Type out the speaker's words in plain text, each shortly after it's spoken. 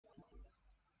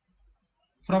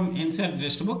from Ncert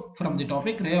textbook from the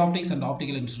topic ray optics and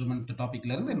optical instrument topic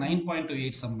la irundhu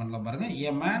 9.28 sum பண்ணலாம் பாருங்க.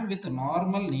 A man with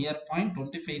normal near point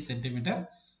 25 cm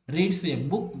reads a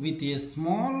book with a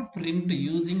small print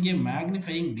using a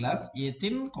magnifying glass, a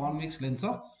thin convex lens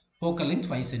of focal length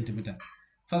 5 cm.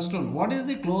 First one, what is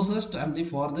the closest and the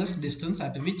farthest distance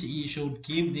at which he should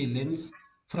keep the lens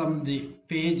from the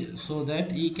page so that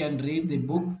he can read the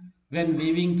book when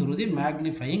viewing through the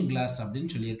magnifying glass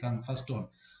அப்படின்னு சொல்லியிருக்காங்க. First one.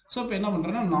 So இப்போ என்ன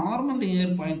பண்ணுறேன்னா normal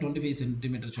near point 25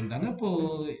 centimetre சொல்லிட்டாங்க.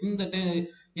 இப்போது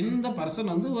இந்த person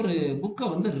வந்து ஒரு புக்கை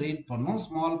வந்து ரீட் பண்ணோம்,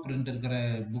 ஸ்மால் பிரிண்ட் இருக்கிற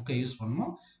புக்கை யூஸ்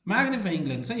பண்ணணும், மேக்னிஃபைங்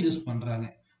லென்ஸை யூஸ் பண்ணுறாங்க.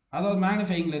 அதாவது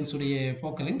மேக்னிஃபைங் லென்ஸுடைய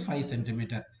ஃபோக்கல் லென்த் 5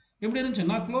 சென்டிமீட்டர். எப்படி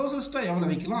இருந்துச்சுன்னா க்ளோசஸ்ட்டாக எவ்வளோ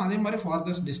வைக்கலாம், அதே மாதிரி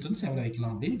ஃபார்தஸ்ட் டிஸ்டன்ஸ் எவ்வளோ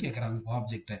வைக்கலாம் அப்படின்னு கேட்குறாங்க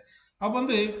ஆப்ஜெக்டை.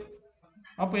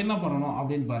 அப்போ என்ன பண்ணணும்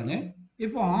அப்படின்னு பாருங்கள்.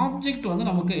 இப்போ ஆப்ஜெக்ட் வந்து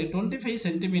நமக்கு 25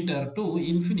 சென்டிமீட்டர் டு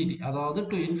இன்ஃபினிட்டி, அதாவது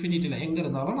டு இன்ஃபினிட்டியில் எங்கே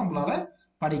இருந்தாலும் நம்மளால்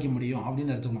படிக்க முடியும்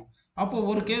அப்படின்னு எடுத்துக்கணும். அப்போ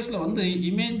ஒரு கேஸில் வந்து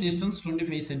இமேஜ் டிஸ்டன்ஸ்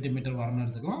 25 சென்டிமீட்டர் வரணும்னு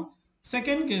எடுத்துக்கலாம்.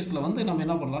 செகண்ட் கேஸில் வந்து நம்ம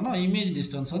என்ன பண்ணலாம்னா இமேஜ்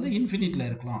டிஸ்டன்ஸ் வந்து இன்ஃபினிட்டியில்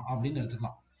இருக்கலாம் அப்படின்னு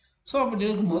எடுத்துக்கலாம். ஸோ அப்படி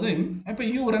எடுக்கும்போது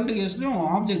இப்போ ரெண்டு கேஸ்லையும்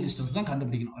ஆப்ஜெக்ட் டிஸ்டன்ஸ் தான்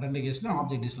கண்டுபிடிக்கணும். ரெண்டு கேஸ்லையும்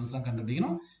ஆப்ஜெக்ட் டிஸ்டன்ஸ் தான்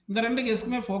கண்டுபிடிக்கணும். இந்த ரெண்டு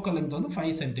கேஸுக்குமே ஃபோக்கல் லென்த் வந்து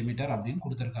 5 சென்டிமீட்டர் அப்படின்னு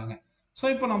கொடுத்துருக்காங்க. ஸோ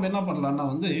இப்போ நம்ம என்ன பண்ணலாம்னா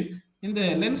வந்து இந்த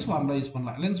லென்ஸ் ஃபார்முலா யூஸ்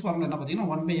பண்ணலாம். லென்ஸ் ஃபார்முலா என்ன பார்த்தீங்கன்னா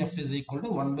 1/f is equal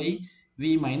to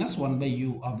 1/v minus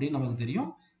 1/u அப்படின்னு நமக்கு தெரியும்.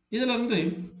 இதுல இருந்து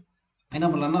என்ன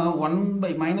பண்ணலாம்னா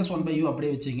 1/-1/u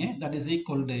அப்படியே வச்சுங்க. தட் இஸ்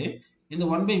ஈக்குவல் டு இந்த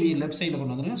 1/v லெஃப்ட் சைடில்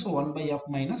கொண்டு வந்துருங்க. ஸோ 1/f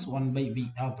minus 1/v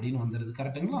அப்படின்னு வந்துடுது.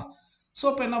 கரெக்டுங்களா? ஸோ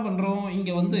இப்போ என்ன பண்ணுறோம்,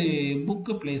 இங்கே வந்து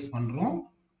புக்கு பிளேஸ் பண்ணுறோம்.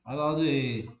 அதாவது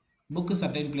புக்கு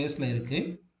சர்டைன் பிளேஸில் இருக்குது.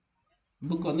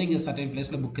 புக் வந்து இங்கே சர்டைன்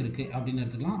பிளேஸில் புக் இருக்குது அப்படின்னு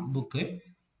எடுத்துக்கலாம். புக்கு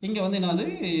இங்கே வந்து என்னது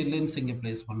லென்ஸ் இங்கே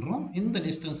பிளேஸ் பண்ணுறோம். இந்த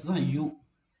டிஸ்டன்ஸ் தான் u.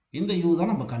 இந்த u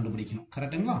தான் நம்ம கண்டுபிடிக்கணும்.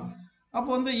 கரெக்டுங்களா? அப்போ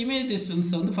வந்து இமேஜ் டிஸ்டன்ஸ்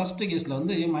வந்து ஃபர்ஸ்ட் கேஸில்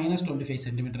வந்து -25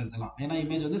 சென்டிமீட்டர் எடுத்துக்கலாம். ஏன்னா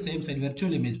இமேஜ் வந்து same side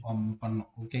virtual image form பண்ணணும்.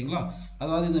 ஓகேங்களா?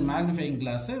 அதாவது இந்த மேக்னிஃபைங்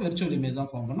கிளாஸ் வெர்ச்சுவல் இமேஜ் தான்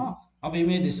ஃபார்ம் பண்ணோம். அப்போ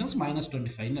இமேஜ் டிஸ்டன்ஸ்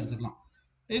 -25 எடுத்துக்கலாம்.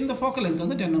 இந்த ஃபோக்கல் லென்த்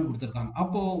வந்து 10 கொடுத்துருக்காங்க.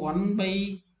 அப்போது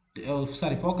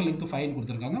ஃபோக்கல் லென்த் 5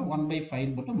 கொடுத்துருக்காங்க.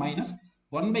 1/5 போட்டு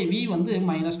 -1/v வந்து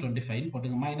 -25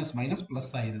 போட்டுங்க. மைனஸ்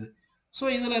ப்ளஸ் ஆயிடுது. ஸோ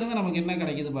இதில் இருந்து நமக்கு என்ன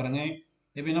கிடைக்குது பாருங்கள்.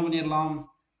 இப்போ என்ன பண்ணிடலாம்,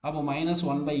 அப்போ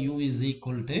 -1/u is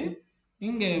equal to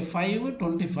இங்கே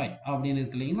 5/25 அப்படின்னு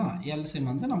இருக்கு இல்லைங்களா? எல்சிஎம்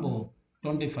வந்து நம்ம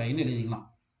 25ன்னு எழுதிக்கலாம்.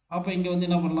 அப்போ இங்கே வந்து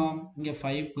என்ன பண்ணலாம், இங்கே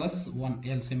 5 + 1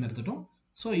 எல்சிஎம் எடுத்துட்டோம்.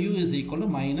 So u is equal to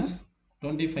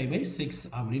 -25/6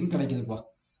 அப்படின்னு கிடைக்குதுப்பா.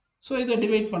 ஸோ இதை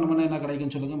டிவைட் பண்ணோம்னா என்ன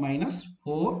கிடைக்கும்னு சொல்லுங்கள்,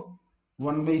 -4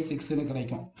 1/6ன்னு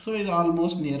கிடைக்கும். ஸோ இது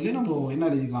ஆல்மோஸ்ட் நியர்லி நம்ம என்ன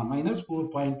எழுதிக்கலாம்,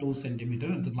 -4.2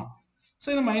 சென்டிமீட்டர் எடுத்துக்கலாம். ஸோ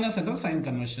இது மைனஸ் என்ற சைன்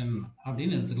கன்வர்ஷன்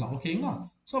அப்படின்னு எடுத்துக்கலாம். ஓகேங்களா?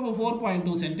 ஸோ அப்போ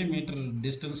 4.2 சென்டிமீட்டர்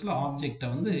டிஸ்டன்ஸில் ஆப்ஜெக்டை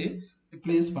வந்து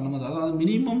பிளேஸ் பண்ணும்போது, அதாவது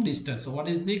minimum distance what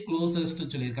is the closest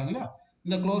சொல்லியிருக்காங்களா,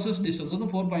 இந்த க்ளோசஸ்ட் டிஸ்டன்ஸ் வந்து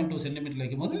 4.2 சென்டிமீட்டர்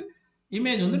வைக்கும்போது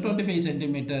இமேஜ் வந்து 25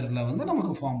 சென்டிமீட்டரில் வந்து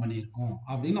நமக்கு ஃபார்ம் பண்ணியிருக்கும்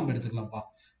அப்படின்னு நம்ம எடுத்துக்கலாம்ப்பா.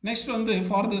 நெக்ஸ்ட் வந்து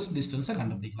ஃபார்தஸ்ட் டிஸ்டன்ஸை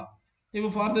கண்டுபிடிக்கலாம்.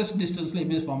 இப்போ ஃபார்தஸ்ட் டிஸ்டன்ஸில்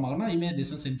இமேஜ் ஃபார்ம் ஆகணும்னா இமேஜ்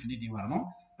டிஸ்டன்ஸ் இன்ஃபினிட்டி வரணும்.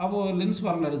 அப்போது லென்ஸ்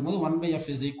ஃபார்முலா எடுக்கும்போது 1/f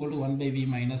is equal to 1/v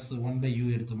minus 1/u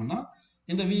எடுத்தோம்னா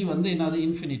இந்த v வந்து என்னது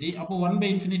இன்ஃபினிட்டி. அப்போ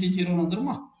 1/∞ 0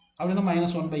 வந்துருமா? அப்படின்னா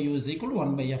 -1/u is equal to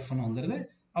 1/fன்னு வந்துடுது.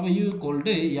 அப்போ u equal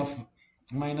to f -f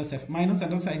minus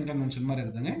என்ற சைன் கன்வென்ஷன் மாதிரி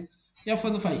எடுத்துங்க. f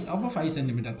வந்து 5, அப்போ 5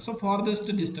 சென்டிமீட்டர். ஸோ ஃபார்தஸ்ட்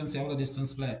டிஸ்டன்ஸ் எவ்வளோ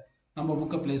டிஸ்டன்ஸில் நம்ம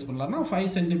புக்கை பிளேஸ் பண்ணலாம்னா 5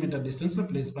 சென்டிமீட்டர் டிஸ்டன்ஸில்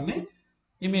பிளேஸ் பண்ணி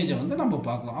இமேஜை வந்து நம்ம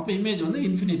பார்க்கலாம். அப்போ இமேஜ் வந்து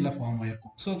இன்ஃபினிட்டியில் ஃபார்ம்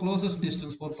ஆகிருக்கும். ஸோ க்ளோசஸ்ட்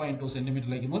டிஸ்டன்ஸ் 4.2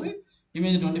 சென்டிமீட்டர் வைக்கும்போது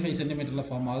இமேஜ் 25 சென்டிமீட்டரில்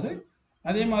ஃபார்ம் ஆகுது.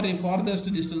 அதே மாதிரி ஃபார்தஸ்ட்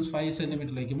டிஸ்டன்ஸ் 5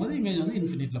 சென்டிமீட்டர் வைக்கும்போது இமேஜ் வந்து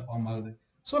இன்ஃபினிட்டியில் ஃபார்ம் ஆகுது.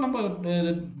 ஸோ நம்ம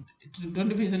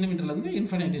 25 சென்டிமீட்டர்லேருந்து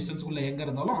இன்ஃபினிட் டிஸ்டன்ஸ்குள்ளே எங்கே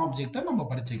இருந்தாலும் ஆப்ஜெக்டை நம்ம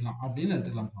படிச்சுக்கலாம் அப்படின்னு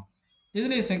எடுத்துக்கலாம்.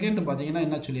 இதுலேயே செகண்ட் பார்த்தீங்கன்னா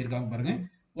என்ன சொல்லியிருக்காங்க பாருங்கள்.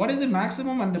 What is the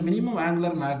maximum and minimum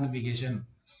angular magnification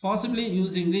possibly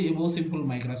using the above simple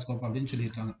microscope அப்படின்னு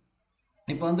சொல்லியிருக்காங்க.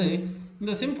 இப்போ வந்து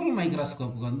இந்த சிம்பிள்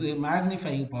மைக்ரோஸ்கோப்புக்கு வந்து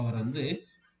மேக்னிஃபைங் பவர் வந்து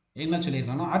என்ன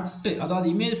சொல்லியிருக்காங்கன்னா அதாவது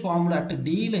இமேஜ் ஃபார்ம்டு அட்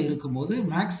டியில் இருக்கும்போது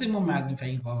மேக்ஸிமம்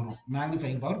மேக்னிஃபைங்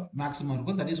பவர் மேக்ஸிமம்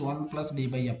இருக்கும். தட் இஸ் 1 +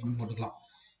 d/fன்னு போட்டுக்கலாம்.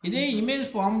 இதே இமேஜ்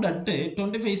ஃபார்ம்டு அட்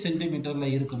 25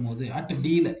 சென்டிமீட்டரில் இருக்கும்போது அட்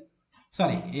டியில்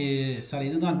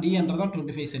இதுதான் டி என்றதான்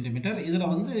 25 சென்டிமீட்டர். இதில்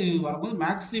வந்து வரும்போது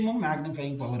மேக்ஸிமம்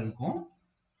மேக்னிஃபைங் பவர்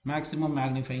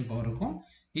இருக்கும்.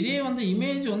 இதே வந்து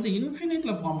இமேஜ் வந்து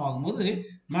இன்ஃபினிட்டில் ஃபார்ம் ஆகும்போது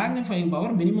மேக்னிஃபைங்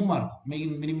பவர்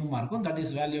மினிமமாக இருக்கும். தட்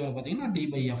இஸ் வேல்யூ பார்த்தீங்கன்னா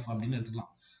d/f அப்படின்னு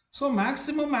எடுத்துக்கலாம். ஸோ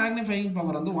மேக்ஸிமம் மேக்னிஃபைங்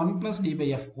பவர் வந்து 1 +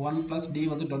 d/f. 1 + d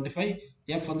வந்து 25,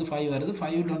 f வந்து 5 வருது.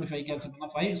 5 25 கேன்சல்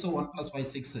பண்ணால் 5. ஸோ 1 + 5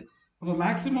 6. அப்போ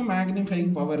மேக்ஸிமம் மேக்னிஃபைங்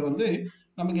பவர் வந்து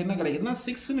நமக்கு என்ன கிடைக்குதுன்னா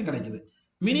 6ன்னு கிடைக்குது.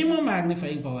 Minimum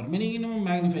magnifying power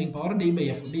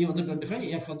d/f. d வந்து 25,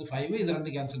 f வந்து 5. இது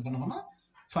ரெண்டு கேன்சல் பண்ணோம்னா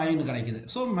 5ன்னு கிடைக்குது.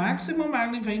 So maximum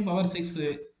magnifying power 6,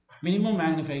 minimum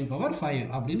magnifying power 5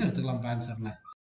 அப்படின்னு எடுத்துக்கலாம் ஆன்சரில்.